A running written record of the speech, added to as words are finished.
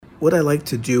what I like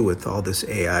to do with all this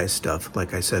AI stuff,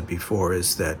 like I said before,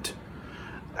 is that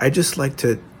I just like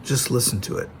to just listen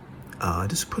to it.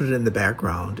 Just put it in the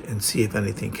background and see if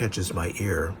anything catches my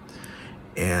ear.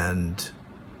 And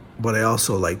what I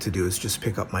also like to do is just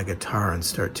pick up my guitar and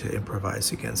start to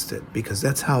improvise against it, because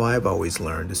that's how I've always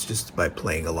learned, is just by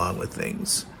playing along with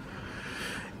things.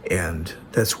 And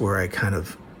that's where I kind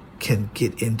of can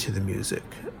get into the music,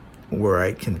 where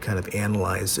I can kind of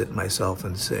analyze it myself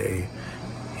and say,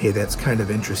 hey, that's kind of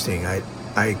interesting.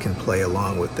 I can play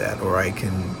along with that, or I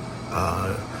can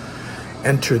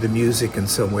enter the music in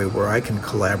some way where I can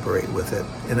collaborate with it.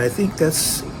 And I think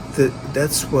that's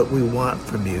what we want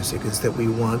from music, is that we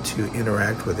want to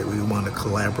interact with it. We want to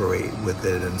collaborate with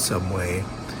it in some way,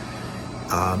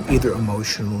 either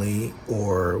emotionally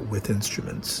or with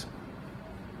instruments.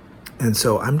 And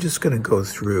so I'm just going to go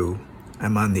through.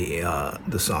 I'm on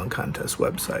the song contest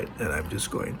website, and I'm just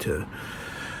going to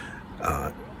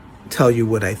tell you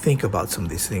what I think about some of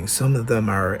these things. Some of them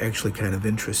are actually kind of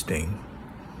interesting.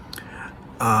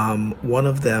 One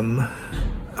of them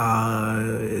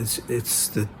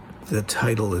the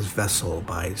title is Vessel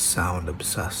by Sound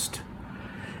Obsessed.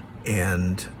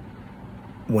 And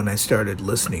when I started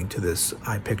listening to this,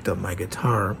 I picked up my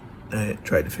guitar and I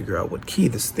tried to figure out what key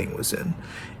this thing was in.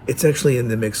 It's actually in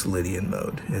the Mixolydian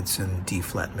mode. It's in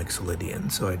D-flat Mixolydian.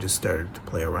 So I just started to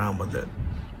play around with it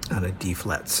on a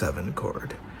D-flat 7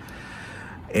 chord.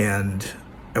 And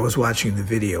I was watching the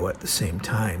video at the same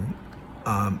time.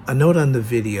 A note on the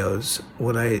videos,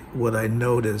 what I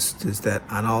noticed is that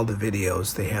on all the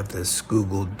videos, they have this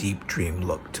Google Deep Dream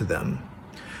look to them.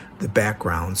 The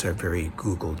backgrounds are very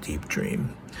Google Deep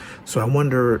Dream. So I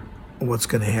wonder what's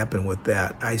going to happen with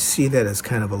that. I see that as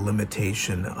kind of a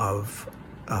limitation of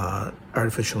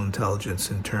artificial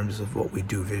intelligence in terms of what we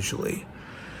do visually.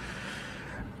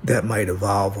 That might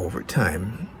evolve over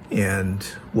time, and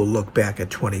we'll look back at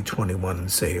 2021 and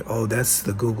say, oh, that's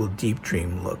the Google Deep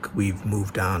Dream look. We've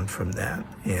moved on from that.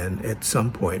 And at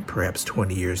some point, perhaps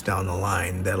 20 years down the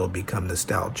line, that'll become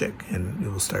nostalgic, and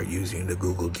we'll start using the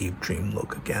Google Deep Dream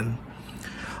look again.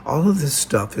 All of this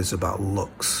stuff is about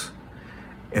looks.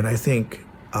 And I think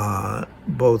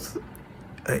both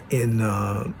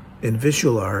in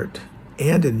visual art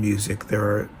and in music,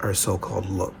 there are so-called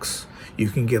looks. You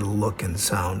can get a look in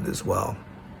sound as well.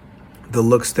 The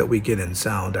looks that we get in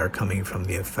sound are coming from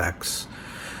the effects,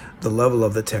 the level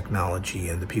of the technology,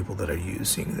 and the people that are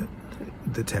using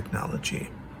the technology.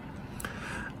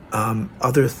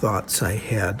 Other thoughts I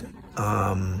had,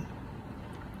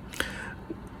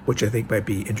 which I think might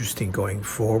be interesting going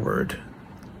forward,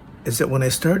 is that when I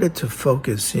started to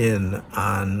focus in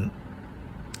on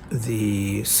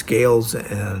the scales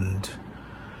and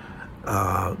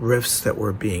riffs that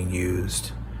were being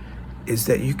used, is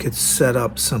that you could set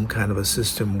up some kind of a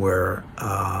system where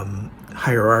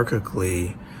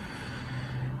hierarchically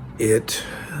it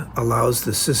allows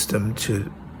the system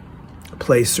to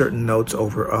play certain notes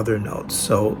over other notes.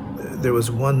 So there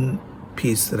was one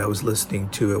piece that I was listening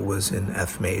to, it was in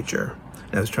F major.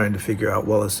 And I was trying to figure out,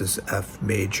 well, is this F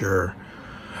major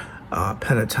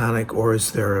pentatonic, or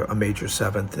is there a major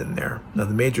seventh in there? Now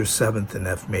the major seventh in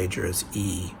F major is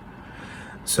E.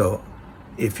 So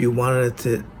if you wanted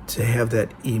it to have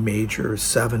that E major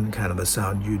 7 kind of a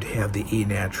sound, you'd have the E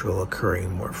natural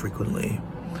occurring more frequently.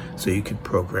 So you could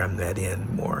program that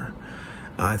in more.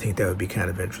 I think that would be kind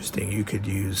of interesting. You could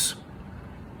use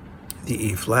the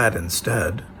E flat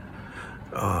instead,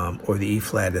 or the E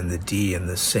flat and the D in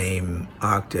the same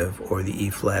octave, or the E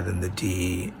flat and the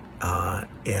D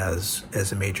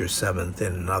as a major 7th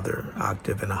in another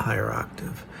octave, in a higher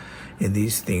octave. And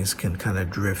these things can kind of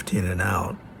drift in and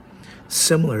out,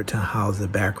 similar to how the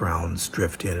backgrounds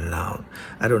drift in and out.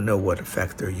 I don't know what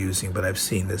effect they're using, but I've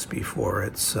seen this before.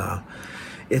 It's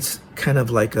kind of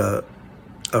like a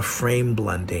frame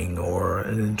blending or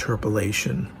an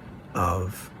interpolation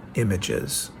of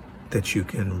images that you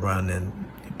can run in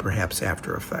perhaps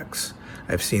After Effects.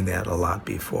 I've seen that a lot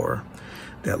before.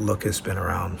 That look has been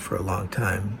around for a long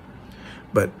time.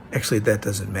 But actually that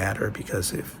doesn't matter,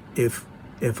 because if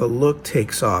a look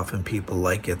takes off and people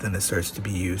like it, then it starts to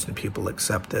be used and people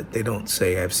accept it. They don't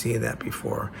say, I've seen that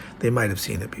before. They might have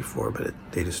seen it before, but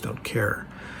they just don't care.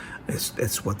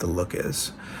 It's what the look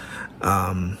is.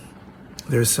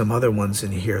 There's some other ones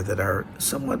in here that are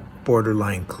somewhat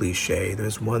borderline cliche.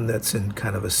 There's one that's in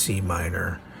kind of a C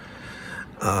minor.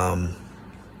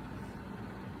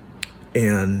 And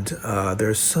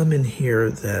there's some in here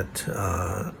that,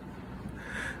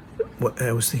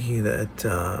 I was thinking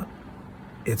that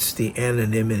it's the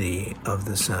anonymity of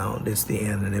the sound. It's the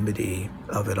anonymity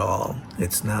of it all.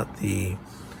 It's not the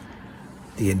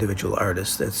the individual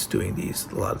artist that's doing these.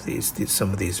 A lot of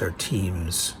some of these are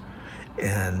teams,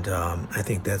 and I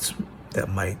think that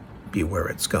might be where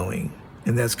it's going,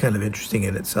 and that's kind of interesting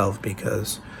in itself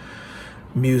because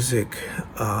music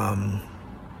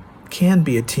can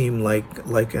be a team,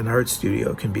 like an art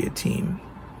studio can be a team.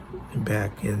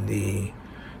 Back in the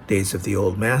days of the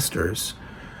old masters,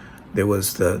 there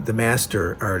was the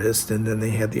master artist, and then they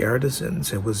had the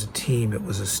artisans. It was a team, it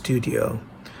was a studio.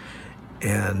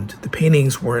 And the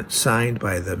paintings weren't signed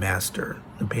by the master.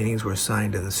 The paintings were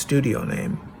signed in the studio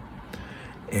name.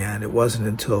 And it wasn't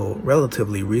until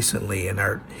relatively recently in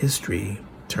art history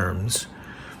terms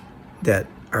that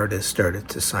artists started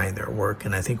to sign their work.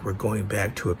 And I think we're going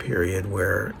back to a period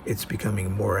where it's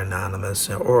becoming more anonymous,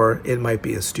 or it might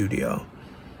be a studio.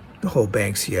 The whole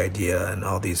Banksy idea and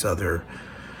all these other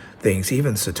things,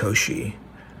 even Satoshi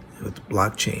with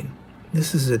blockchain.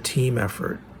 This is a team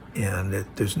effort, and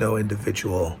there's no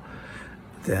individual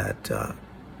that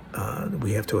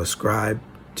we have to ascribe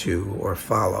to or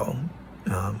follow.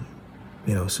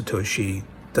 Satoshi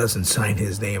doesn't sign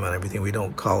his name on everything. We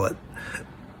don't call it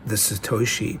the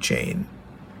Satoshi chain.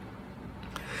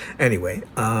 Anyway,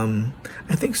 I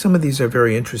think some of these are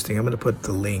very interesting. I'm going to put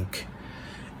the link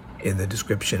in the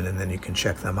description, and then you can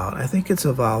check them out. I think it's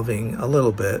evolving a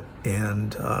little bit,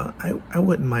 and I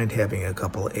wouldn't mind having a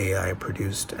couple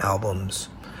AI-produced albums.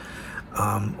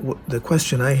 The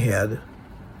question I had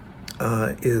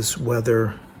is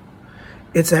whether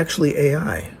it's actually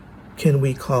AI. Can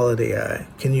we call it AI?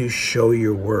 Can you show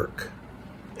your work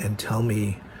and tell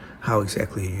me how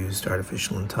exactly you used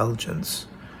artificial intelligence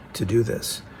to do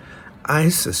this? I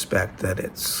suspect that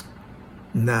it's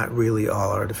not really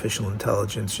all artificial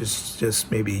intelligence,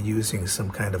 just maybe using some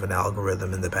kind of an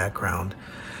algorithm in the background.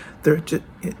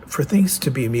 For things to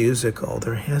be musical,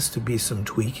 there has to be some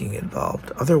tweaking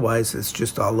involved. Otherwise, it's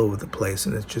just all over the place,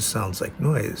 and it just sounds like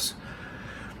noise.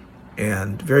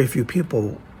 And very few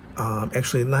people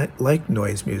actually like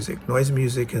noise music. Noise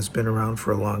music has been around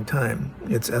for a long time.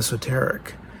 It's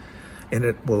esoteric, and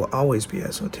it will always be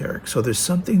esoteric. So there's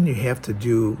something you have to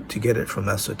do to get it from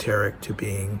esoteric to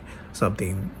being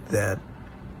something that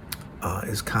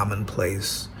is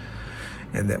commonplace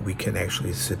and that we can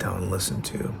actually sit down and listen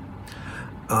to.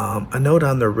 A note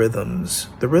on the rhythms.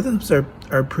 The rhythms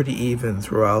are pretty even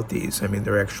throughout these. I mean,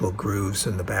 they're actual grooves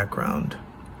in the background.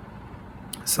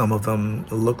 Some of them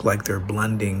look like they're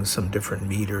blending some different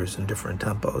meters and different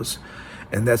tempos.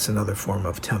 And that's another form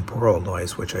of temporal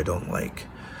noise, which I don't like.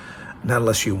 Not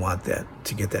unless you want that,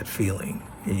 to get that feeling.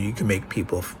 You can make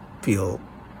people feel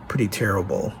pretty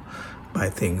terrible by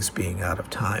things being out of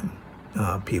time.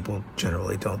 People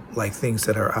generally don't like things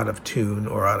that are out of tune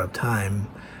or out of time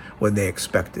when they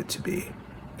expect it to be.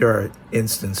 There are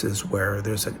instances where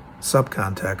there's a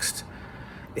subcontext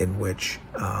in which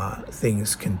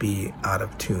things can be out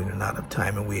of tune and out of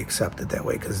time, and we accept it that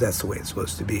way because that's the way it's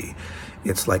supposed to be.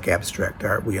 It's like abstract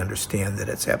art. We understand that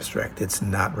it's abstract. It's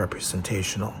not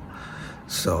representational.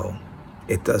 So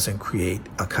it doesn't create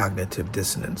a cognitive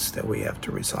dissonance that we have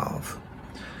to resolve.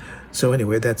 So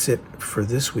anyway, that's it for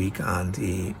this week on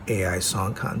the AI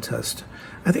Song Contest.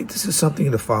 I think this is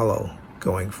something to follow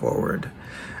going forward.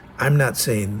 I'm not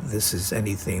saying this is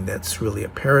anything that's really a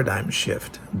paradigm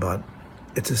shift, but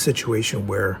it's a situation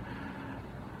where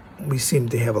we seem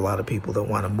to have a lot of people that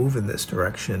want to move in this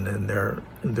direction, and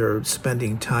they're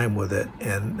spending time with it,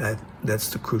 and that's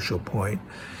the crucial point,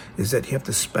 is that you have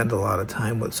to spend a lot of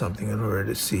time with something in order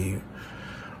to see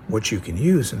what you can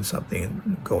use in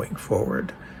something going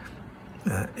forward.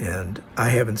 And I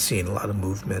haven't seen a lot of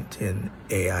movement in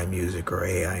AI music or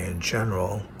AI in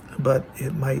general, but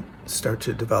it might start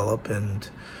to develop, and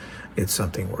it's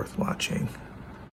something worth watching.